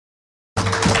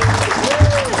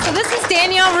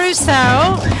Danielle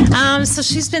Russo. So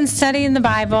she's been studying the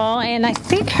Bible, and I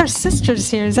think her sister's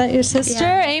here. Is that your sister?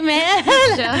 Yeah. Amen.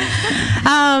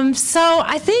 So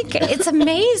I think it's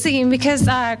amazing because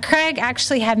Craig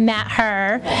actually had met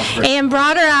her and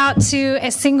brought her out to a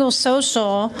single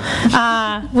social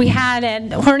we had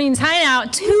at Horning's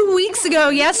Hideout 2 weeks ago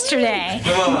yesterday.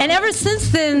 And ever since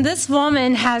then, this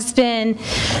woman has been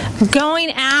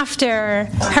going after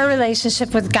her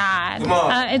relationship with God.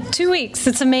 In 2 weeks,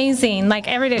 it's amazing. Like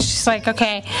every day, she's like,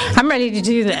 okay, I'm ready to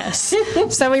do this.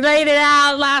 So we laid it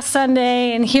out last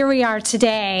Sunday, and here we are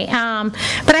today.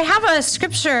 But I have a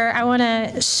scripture I want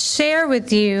to share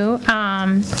with you.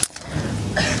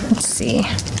 Let's see.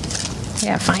 I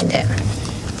gotta find it.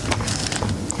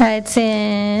 It's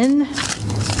in...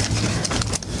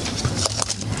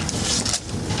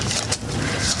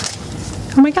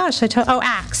 Oh my gosh,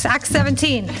 Acts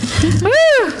 17. Woo!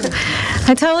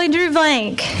 I totally drew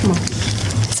blank.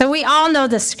 So we all know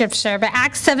this scripture, but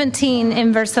Acts 17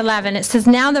 in verse 11, it says,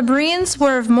 "Now the Bereans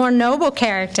were of more noble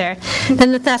character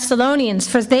than the Thessalonians,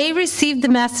 for they received the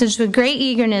message with great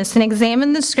eagerness and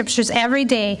examined the scriptures every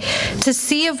day to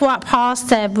see if what Paul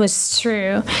said was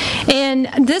true." And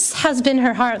this has been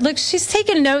her heart. Look, she's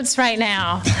taking notes right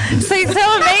now. It's like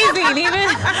so amazing, even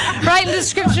writing the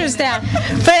scriptures down.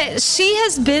 But she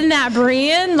has been that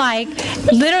Berean, like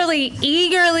literally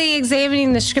eagerly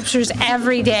examining the scriptures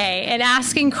every day and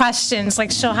asking questions.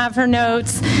 Like she'll have her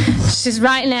notes, she's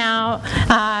writing out,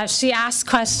 she asks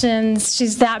questions.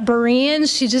 She's that Berean.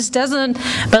 She just doesn't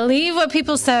believe what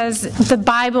people says. The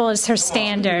Bible is her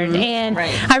standard, and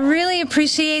I really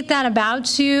appreciate that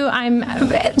about you. I'm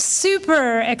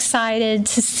super excited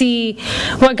to see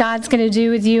what God's going to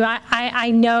do with you.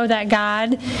 I know that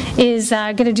God is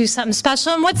going to do something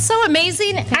special. And what's so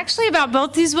amazing actually about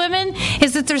both these women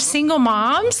is that they're single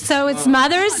moms, so it's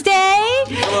Mother's Day.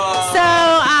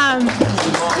 So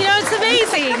it's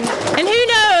amazing. And who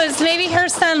knows, maybe her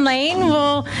son Lane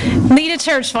will lead a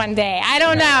church one day. I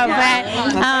don't know, but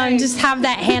just have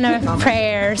that Hannah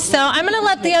prayer. So I'm going to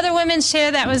let the other women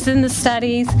share that was in the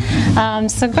studies.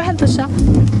 So go ahead, Michelle.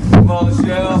 Come on,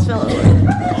 Michelle.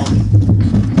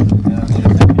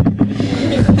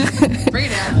 Bring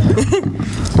it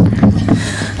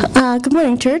down. Good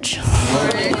morning, church.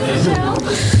 Good morning.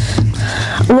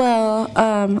 Well,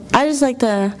 I just like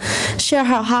to share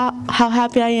how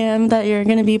happy I am that you're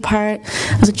going to be part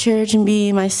of the church and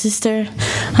be my sister.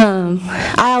 I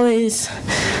always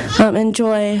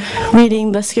enjoy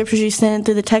reading the scriptures you send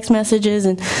through the text messages,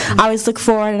 and I always look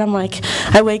forward, and I'm like,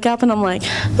 I wake up and I'm like,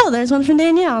 oh, there's one from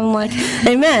Danielle. I'm like,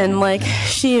 amen. Like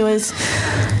she is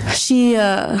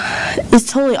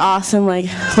totally awesome. Like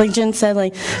Jen said,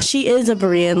 like she is a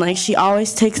Berean. Like she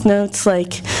always takes notes,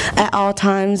 like at all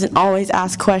times, and always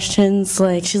asks questions.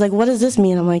 Like she's like, what does this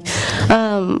mean? I'm like,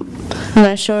 and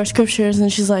I show her scriptures,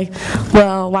 and she's like,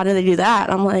 well, why do they do that?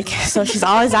 I'm like, so she's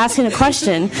always asking a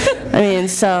question. I mean,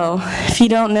 so if you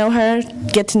don't know her,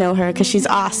 get to know her because she's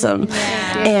awesome.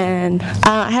 And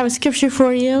I have a scripture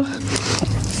for you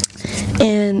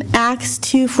in Acts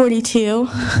 2:42,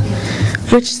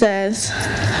 which says,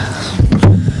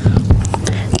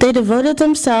 "They devoted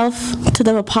themselves to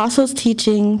the apostles'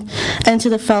 teaching and to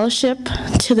the fellowship,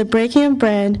 to the breaking of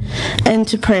bread, and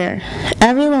to prayer.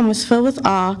 Everyone was filled with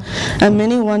awe, and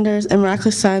many wonders and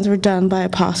miraculous signs were done by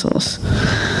apostles."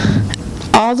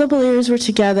 All the believers were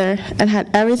together and had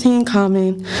everything in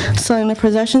common, selling their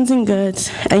possessions and goods,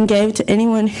 and gave to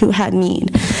anyone who had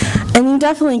need. And you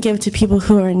definitely give to people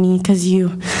who are in need because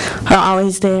you are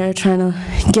always there trying to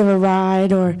give a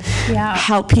ride or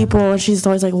help people. And she's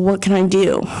always like, what can I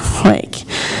do? Like,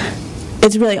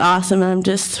 it's really awesome, and I'm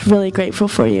just really grateful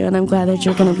for you, and I'm glad that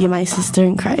you're going to be my sister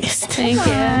in Christ. Thank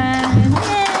you.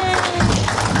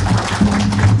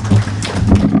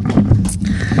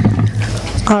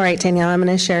 All right, Danielle, I'm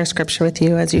going to share a scripture with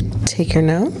you as you take your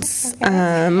notes.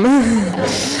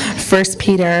 1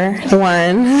 Peter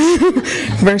 1,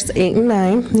 verse 8 and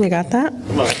 9. You got that?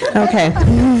 Okay.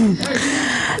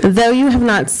 "Though you have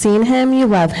not seen him, you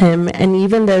love him, and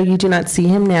even though you do not see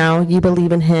him now, you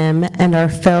believe in him and are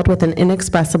filled with an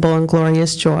inexpressible and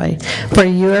glorious joy, for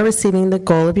you are receiving the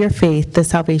goal of your faith, the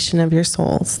salvation of your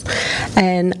souls."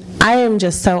 And I am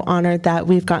just so honored that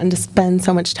we've gotten to spend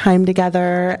so much time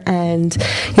together and,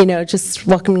 just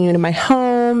welcoming you into my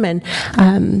home, and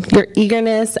your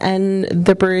eagerness and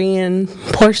the Berean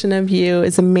portion of you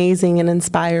is amazing and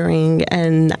inspiring,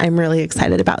 and I'm really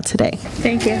excited about today.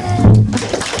 Thank you.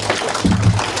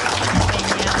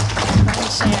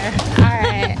 All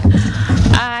right.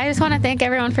 I just want to thank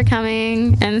everyone for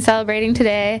coming and celebrating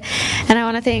today, and I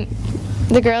want to thank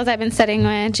the girls I've been studying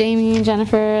with, Jamie,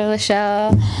 Jennifer,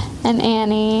 Lachelle, and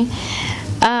Annie.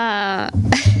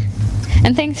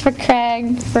 And thanks for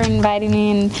Craig for inviting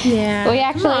me. And Yeah, we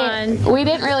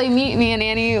didn't really meet, me and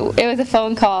Annie. It was a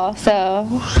phone call. So,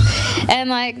 and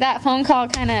like that phone call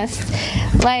kind of,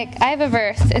 like, I have a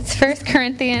verse. It's 1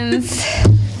 Corinthians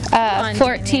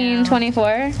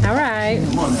 14:24. All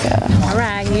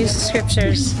right, use the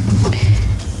scriptures.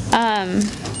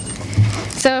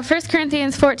 So 1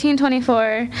 Corinthians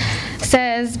 14:24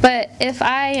 says, "But if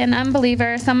I, an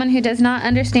unbeliever, someone who does not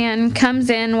understand, comes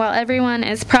in while everyone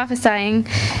is prophesying,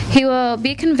 he will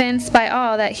be convinced by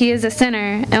all that he is a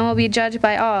sinner and will be judged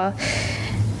by all."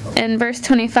 In verse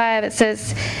 25 it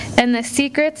says, "And the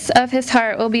secrets of his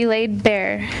heart will be laid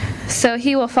bare. So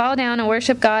he will fall down and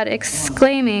worship God,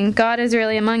 exclaiming, 'God is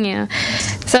really among you.'"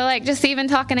 So like just even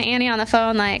talking to Annie on the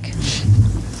phone, like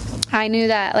I knew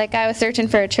that, like I was searching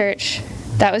for a church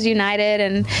that was united,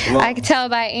 and I could tell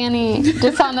by Annie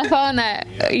just on the phone that,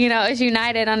 you know, it was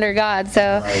united under God.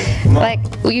 So like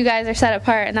you guys are set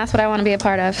apart, and that's what I want to be a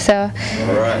part of. So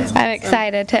I'm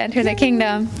excited to enter the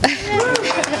kingdom.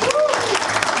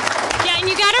 And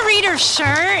you got to read her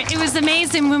shirt. It was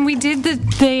amazing when we did the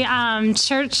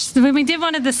church, when we did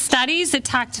one of the studies, it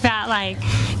talked about like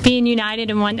being united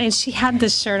in one, and she had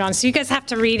this shirt on. So you guys have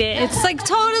to read it. It's like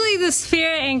totally the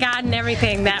Spirit and God and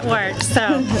everything that works.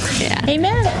 So, yeah.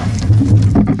 Amen.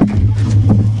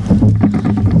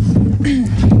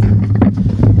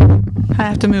 I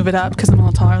have to move it up because I'm a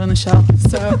little taller than the shelf.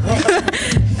 So,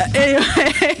 anyway,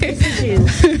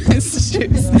 it's the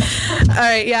shoes. All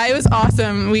right, yeah, it was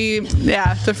awesome.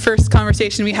 The first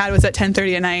conversation we had was at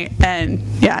 10:30 at night, and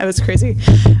yeah, it was crazy.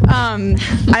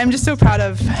 I'm just so proud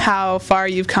of how far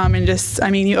you've come, and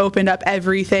you opened up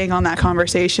everything on that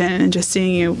conversation, and just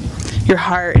seeing your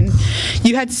heart, and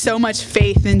you had so much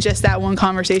faith in just that one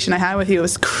conversation I had with you. It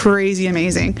was crazy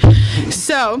amazing.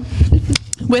 So,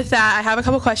 with that, I have a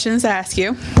couple questions to ask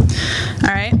you. All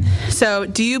right. So,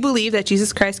 do you believe that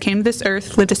Jesus Christ came to this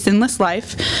earth, lived a sinless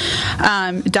life,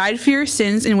 died for your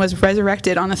sins, and was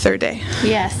resurrected on the third day?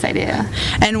 Yes, I do.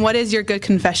 And what is your good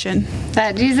confession?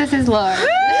 That Jesus is Lord. All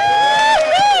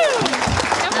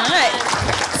right.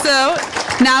 So,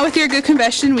 now with your good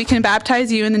confession, we can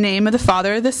baptize you in the name of the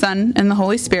Father, the Son, and the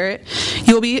Holy Spirit.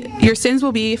 Your sins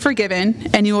will be forgiven,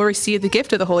 and you will receive the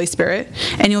gift of the Holy Spirit,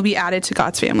 and you'll be added to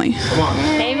God's family.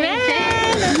 Amen.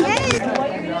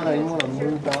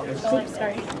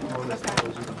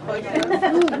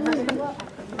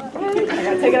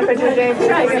 Take a picture, James. Take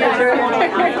a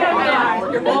picture.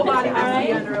 Your whole body has to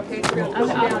be under, okay? So you'll push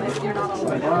down if you're not all the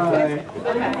way.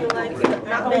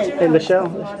 Okay. In the show.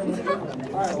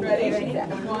 Ready?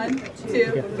 1,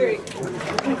 2, 3.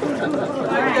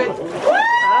 All right.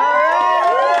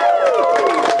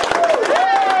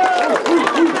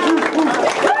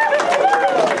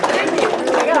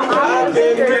 I've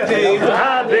been redeemed.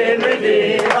 I've been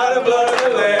redeemed. By the blood of the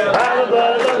Lamb. By the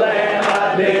blood of the Lamb.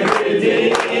 I've been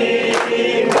redeemed.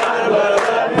 By the blood of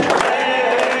the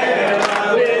Lamb.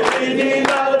 I've been redeemed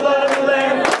by the blood of the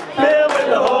Lamb. Filled with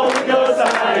the Holy Ghost I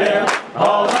am.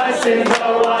 All my sins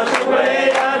are washed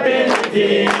away. I've been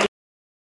redeemed.